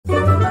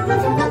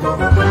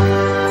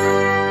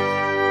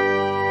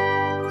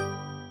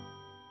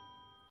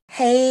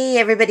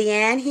everybody,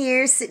 Ann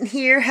here, sitting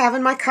here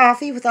having my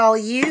coffee with all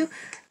of you.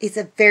 It's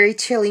a very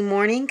chilly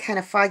morning, kind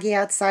of foggy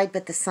outside,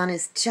 but the sun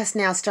is just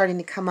now starting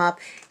to come up.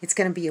 It's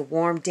going to be a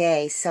warm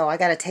day, so I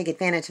got to take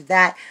advantage of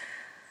that.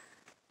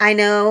 I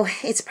know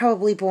it's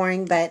probably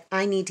boring, but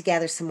I need to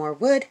gather some more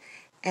wood,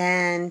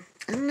 and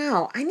I don't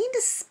know, I need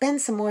to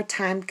spend some more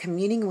time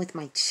communing with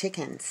my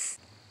chickens.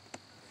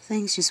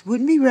 Things just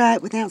wouldn't be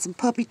right without some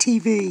puppy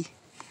TV.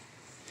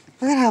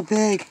 Look at how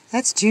big.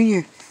 That's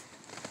Junior.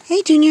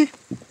 Hey, Junior,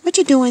 what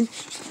you doing?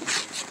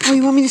 Oh,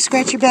 you want me to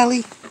scratch your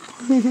belly?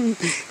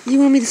 You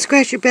want me to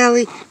scratch your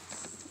belly?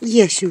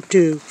 Yes, you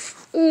do.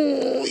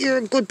 Oh, you're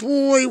a good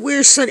boy.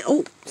 Where's Sonny?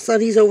 Oh,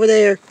 Sonny's over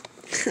there.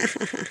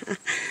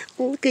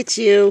 Look at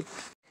you.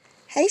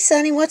 Hey,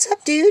 Sonny, what's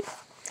up, dude?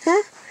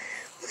 Huh?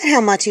 Look at how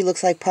much he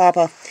looks like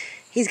Papa.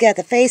 He's got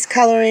the face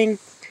coloring.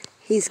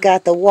 He's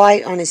got the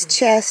white on his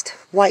chest,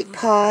 white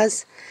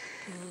paws.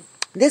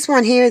 This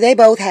one here, they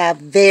both have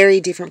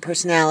very different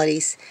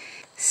personalities.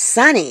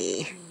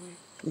 Sonny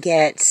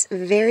gets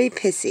very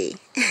pissy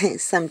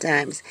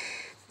sometimes.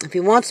 If he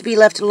wants to be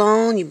left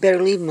alone, you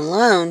better leave him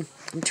alone.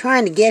 I'm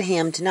trying to get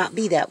him to not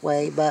be that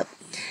way, but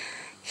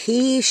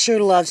he sure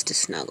loves to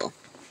snuggle.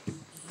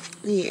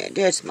 Yeah,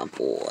 that's my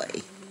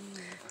boy.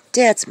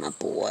 That's my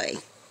boy.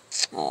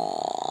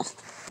 Aww.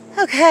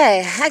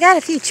 Okay, I got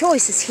a few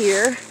choices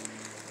here.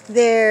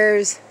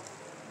 There's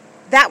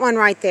that one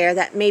right there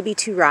that may be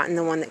too rotten,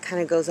 the one that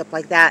kind of goes up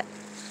like that.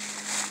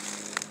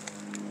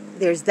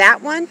 There's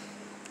that one,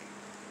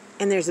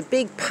 and there's a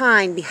big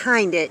pine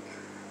behind it.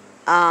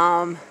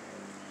 That's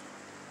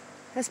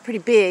pretty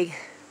big.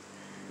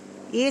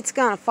 It's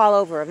gonna fall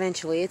over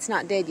eventually. It's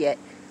not dead yet.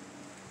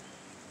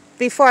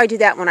 Before I do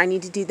that one, I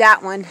need to do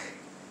that one.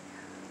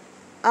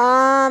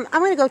 I'm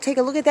gonna go take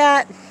a look at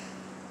that.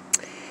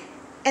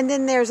 And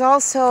then there's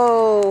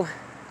also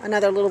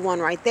another little one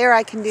right there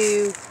I can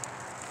do.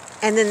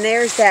 And then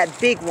there's that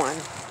big one.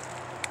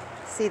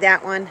 See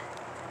that one?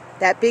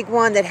 That big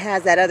one that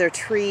has that other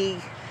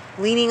tree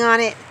leaning on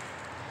it.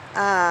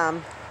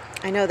 I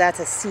know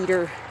that's a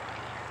cedar.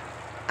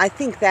 I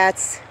think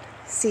that's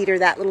cedar,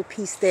 that little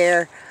piece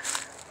there.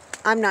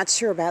 I'm not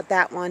sure about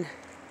that one.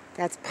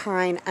 That's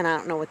pine, and I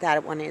don't know what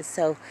that one is.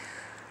 So,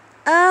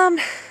 I'm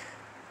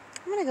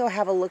going to go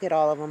have a look at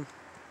all of them.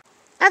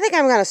 I think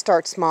I'm going to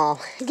start small.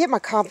 Get my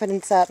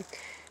confidence up.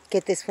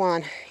 Get this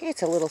one.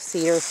 It's a little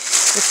cedar.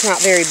 It's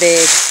not very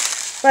big.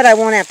 But I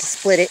won't have to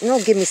split it, and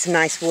it'll give me some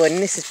nice wood,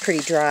 and this is pretty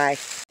dry.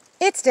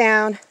 It's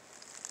down.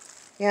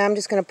 Yeah, I'm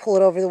just going to pull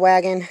it over the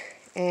wagon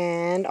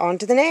and on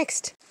to the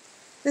next.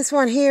 This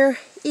one here,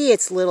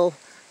 it's little.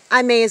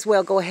 I may as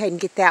well go ahead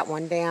and get that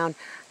one down.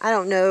 I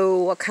don't know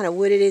what kind of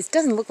wood it is. It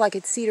doesn't look like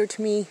it's cedar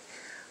to me,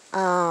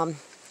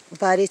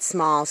 but it's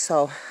small,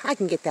 so I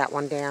can get that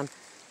one down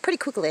pretty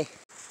quickly.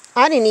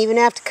 I didn't even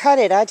have to cut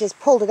it. I just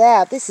pulled it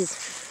out. This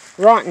is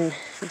rotten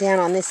down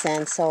on this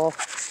end, so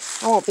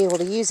I won't be able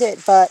to use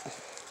it, but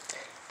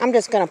I'm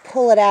just going to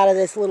pull it out of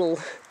this little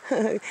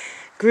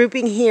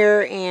grouping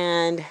here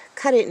and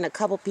cut it in a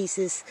couple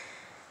pieces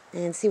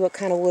and see what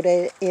kind of wood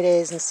it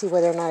is and see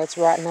whether or not it's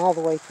rotten all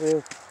the way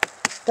through.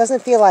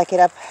 Doesn't feel like it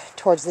up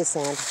towards this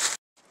end.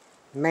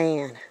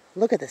 Man,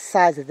 look at the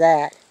size of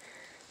that.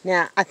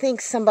 Now, I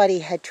think somebody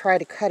had tried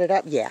to cut it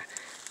up. Yeah,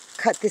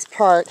 cut this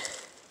part.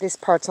 This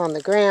part's on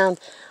the ground.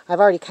 I've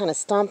already kind of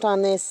stomped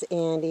on this,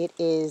 and it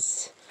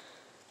is,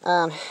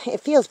 it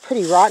feels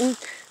pretty rotten.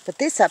 But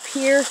this up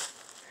here,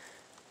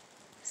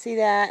 see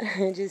that?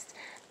 It just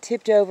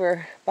tipped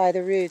over by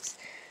the roots.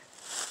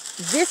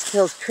 This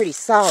feels pretty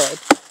solid.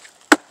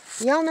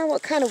 Y'all know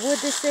what kind of wood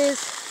this is?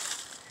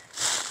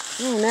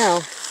 I don't know.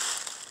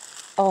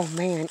 Oh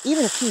man,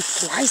 even a few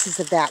slices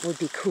of that would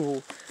be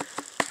cool.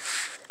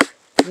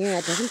 Yeah,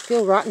 it doesn't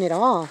feel rotten at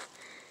all.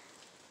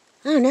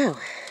 I don't know.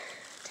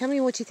 Tell me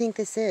what you think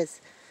this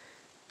is.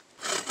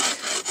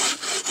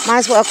 Might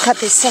as well cut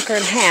this sucker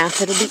in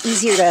half. It'll be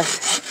easier to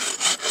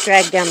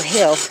drag down the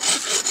hill.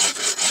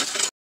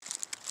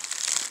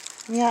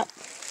 Yep,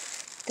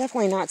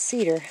 definitely not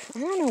cedar. I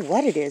don't know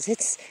what it is.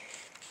 It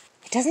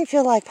doesn't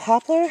feel like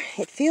poplar.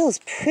 It feels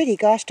pretty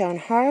gosh darn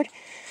hard.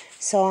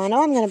 So I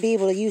know I'm going to be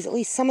able to use at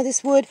least some of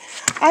this wood.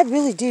 I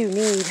really do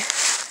need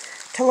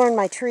to learn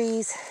my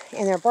trees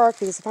and their bark,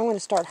 because if I'm going to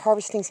start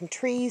harvesting some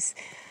trees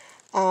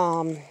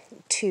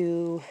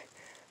to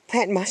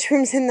plant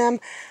mushrooms in them,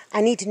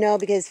 I need to know,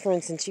 because for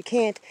instance you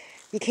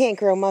can't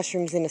grow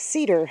mushrooms in a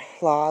cedar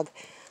log,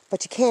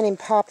 but you can in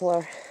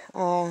poplar.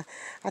 I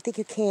think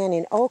you can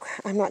in oak.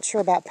 I'm not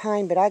sure about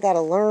pine, but I got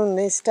to learn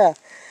this stuff.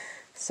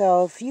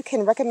 So if you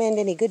can recommend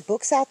any good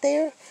books out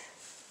there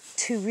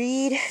to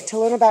read, to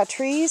learn about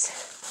trees,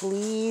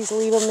 please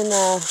leave them in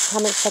the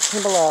comment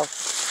section below.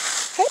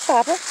 Hey,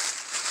 Papa.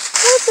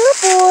 What's up,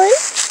 boy?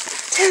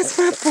 That's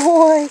my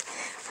boy.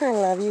 I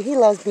love you. He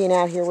loves being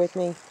out here with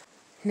me.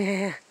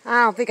 Nah,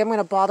 I don't think I'm going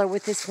to bother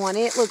with this one.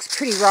 It looks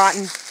pretty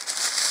rotten.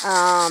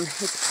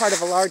 It's part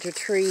of a larger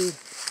tree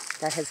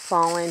that has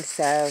fallen,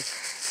 so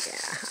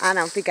yeah, I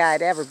don't think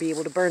I'd ever be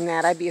able to burn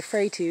that. I'd be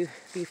afraid to.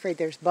 Be afraid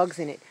there's bugs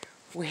in it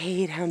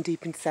way down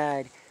deep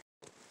inside.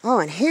 Oh,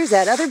 and here's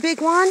that other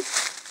big one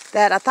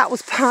that I thought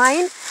was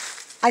pine.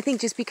 I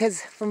think just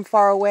because from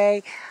far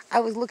away, I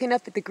was looking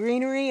up at the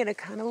greenery and it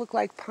kind of looked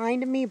like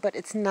pine to me, but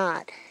it's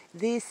not.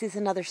 This is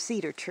another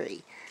cedar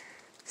tree.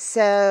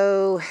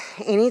 So,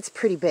 and it's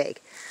pretty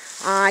big.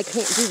 I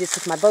can't do this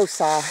with my bow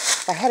saw.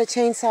 If I had a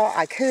chainsaw,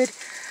 I could.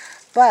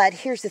 But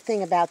here's the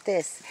thing about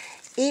this.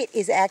 It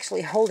is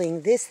actually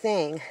holding this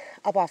thing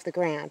up off the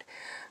ground.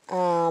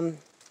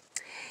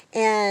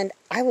 And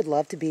I would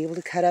love to be able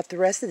to cut up the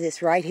rest of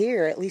this right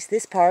here, at least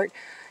this part.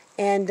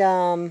 And,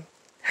 oh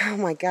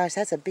my gosh,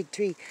 that's a big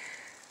tree.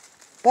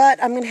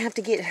 But I'm going to have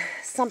to get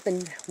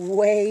something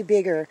way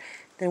bigger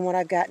than what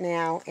I've got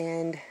now.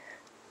 And,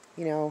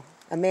 you know,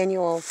 a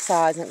manual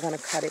saw isn't going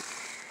to cut it.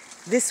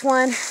 This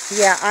one,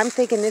 yeah, I'm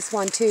thinking this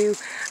one too.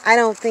 I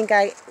don't think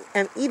I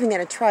am even going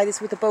to try this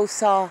with a bow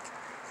saw.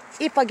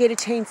 If I get a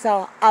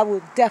chainsaw, I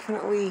will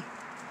definitely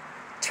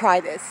try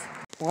this.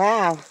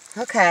 Wow,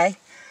 okay.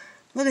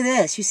 Look at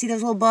this. You see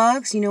those little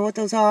bugs? You know what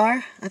those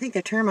are? I think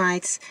they're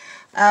termites.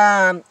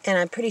 And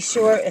I'm pretty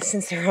sure,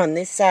 since they're on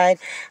this side,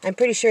 I'm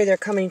pretty sure they're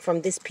coming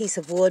from this piece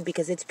of wood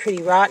because it's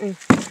pretty rotten.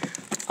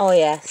 Oh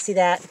yeah, see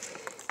that?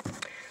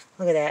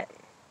 Look at that.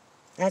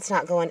 That's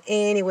not going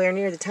anywhere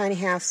near the tiny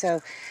house,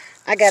 so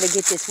I got to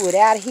get this wood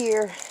out of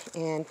here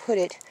and put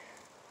it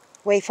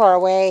way far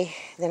away.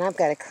 Then I've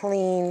got to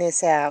clean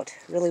this out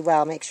really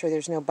well, make sure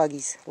there's no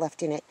buggies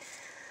left in it.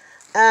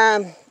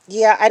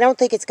 Yeah, I don't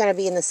think it's going to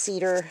be in the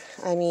cedar.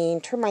 I mean,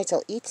 termites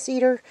will eat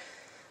cedar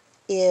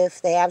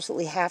if they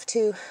absolutely have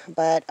to,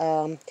 but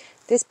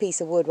this piece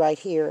of wood right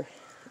here,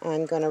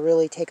 I'm going to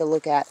really take a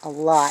look at a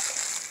lot.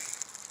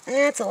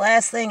 That's the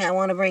last thing I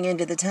want to bring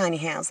into the tiny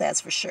house,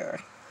 that's for sure.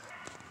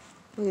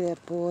 Look at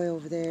that boy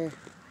over there.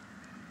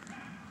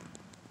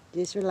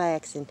 Just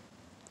relaxing.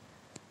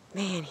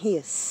 Man, he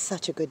is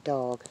such a good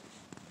dog.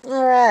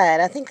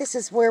 Alright, I think this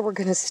is where we're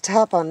going to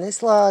stop on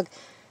this log.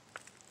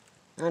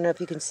 I don't know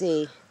if you can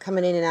see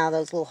coming in and out of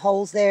those little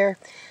holes there.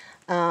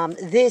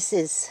 This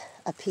is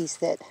a piece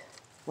that,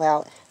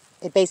 well,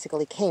 it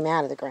basically came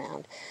out of the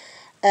ground.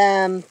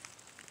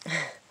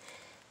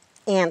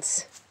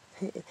 Ants.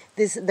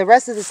 The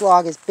rest of this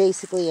log is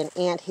basically an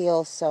ant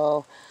hill,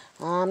 so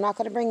I'm not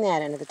going to bring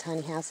that into the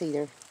tiny house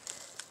either.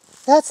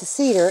 That's a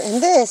cedar,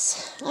 and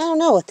this, I don't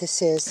know what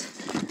this is.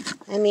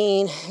 I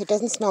mean, it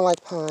doesn't smell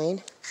like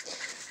pine.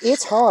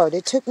 It's hard.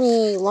 It took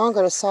me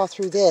longer to saw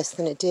through this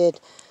than it did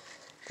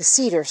the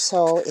cedar,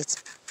 so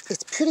it's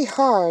pretty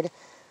hard.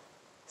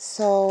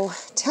 So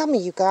tell me,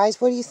 you guys,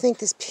 what do you think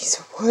this piece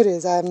of wood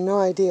is? I have no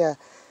idea,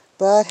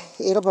 but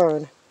it'll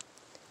burn.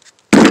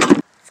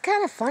 It's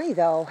kind of funny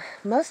though.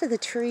 Most of the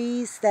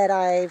trees that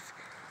I've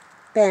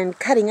been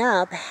cutting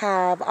up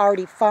have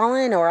already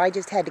fallen, or I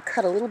just had to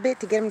cut a little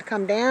bit to get them to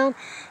come down.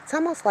 It's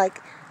almost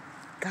like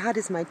God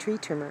is my tree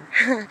trimmer.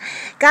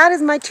 God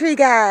is my tree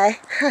guy.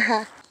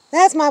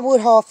 That's my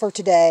wood haul for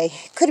today.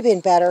 Could have been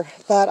better,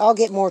 but I'll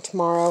get more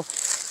tomorrow.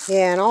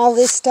 Yeah, and all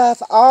this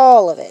stuff,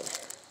 all of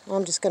it,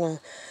 I'm just going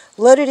to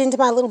load it into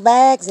my little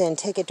bags and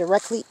take it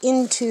directly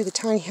into the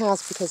tiny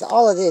house because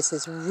all of this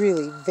is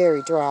really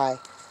very dry.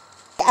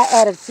 I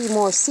added a few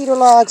more cedar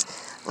logs.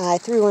 I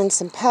threw in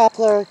some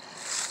poplar,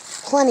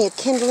 plenty of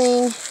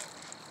kindling.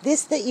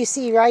 This that you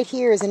see right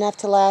here is enough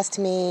to last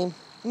me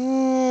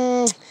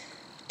 2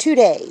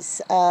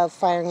 days of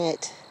firing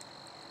it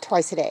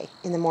twice a day,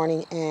 in the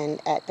morning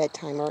and at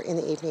bedtime or in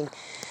the evening.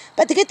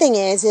 But the good thing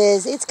is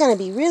it's going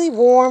to be really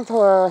warm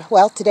for,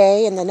 well,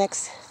 today and the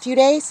next few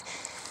days.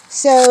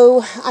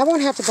 So I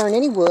won't have to burn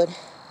any wood,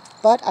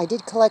 but I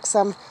did collect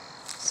some,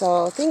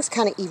 so things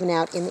kind of even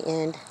out in the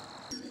end.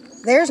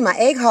 There's my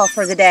egg haul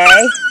for the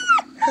day.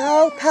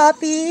 Oh,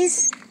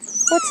 puppies.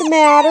 What's the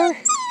matter?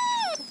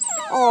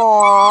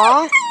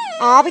 Aww.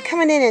 I'll be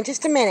coming in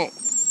just a minute.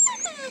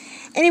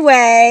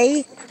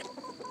 Anyway,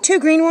 2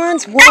 green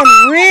ones,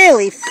 one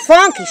really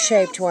funky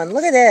shaped one.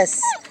 Look at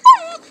this.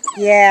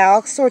 Yeah,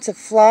 all sorts of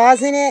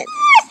flaws in it.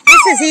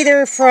 This is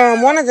either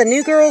from one of the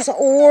new girls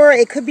or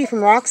it could be from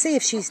Roxy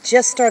if she's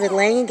just started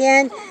laying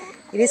again.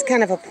 It is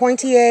kind of a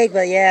pointy egg,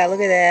 but yeah, look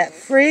at that.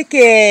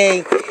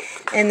 Freaky!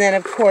 And then,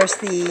 of course,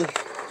 the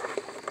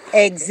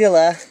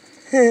Eggzilla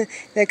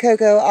that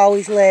Coco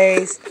always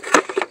lays.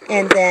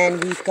 And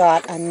then we've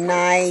got a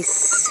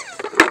nice...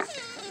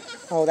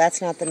 Oh, that's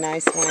not the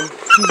nice one.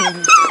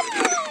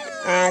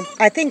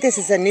 I think this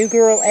is a new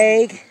girl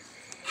egg.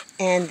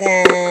 And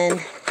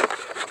then...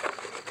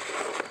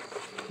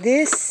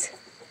 this,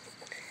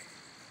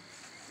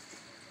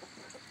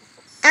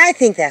 I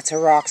think that's a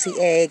Roxy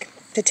egg,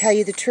 to tell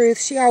you the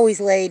truth. She always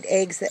laid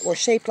eggs that were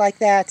shaped like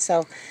that,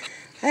 so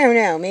I don't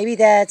know. Maybe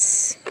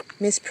that's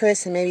Miss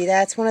Priss and maybe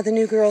that's one of the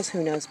new girls,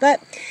 who knows. But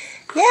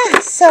yeah,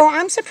 so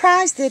I'm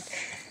surprised that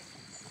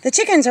the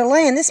chickens are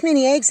laying this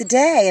many eggs a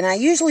day, and I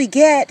usually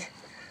get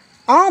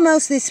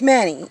almost this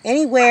many,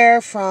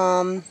 anywhere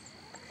from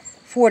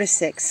 4 to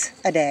 6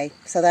 a day,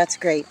 so that's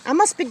great. I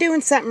must be doing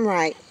something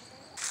right.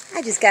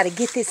 I just got to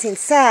get this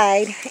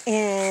inside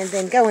and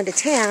then go into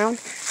town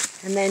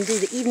and then do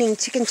the evening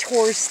chicken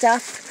chores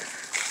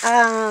stuff.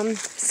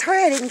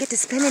 Sorry I didn't get to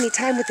spend any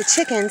time with the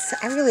chickens.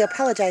 I really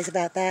apologize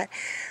about that.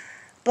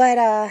 But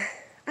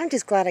I'm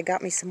just glad I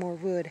got me some more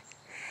wood.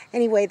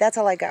 Anyway, that's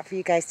all I got for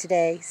you guys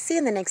today. See you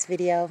in the next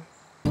video.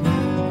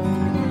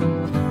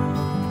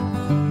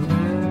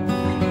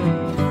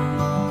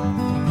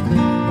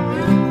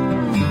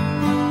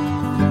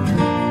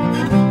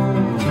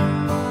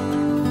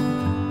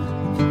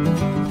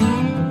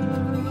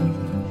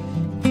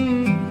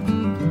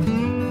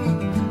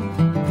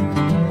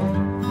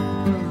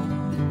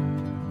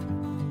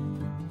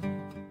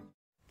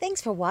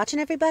 Thanks for watching,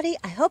 everybody.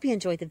 I hope you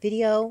enjoyed the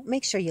video.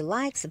 Make sure you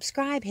like,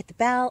 subscribe, hit the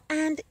bell,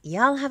 and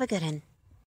y'all have a good one.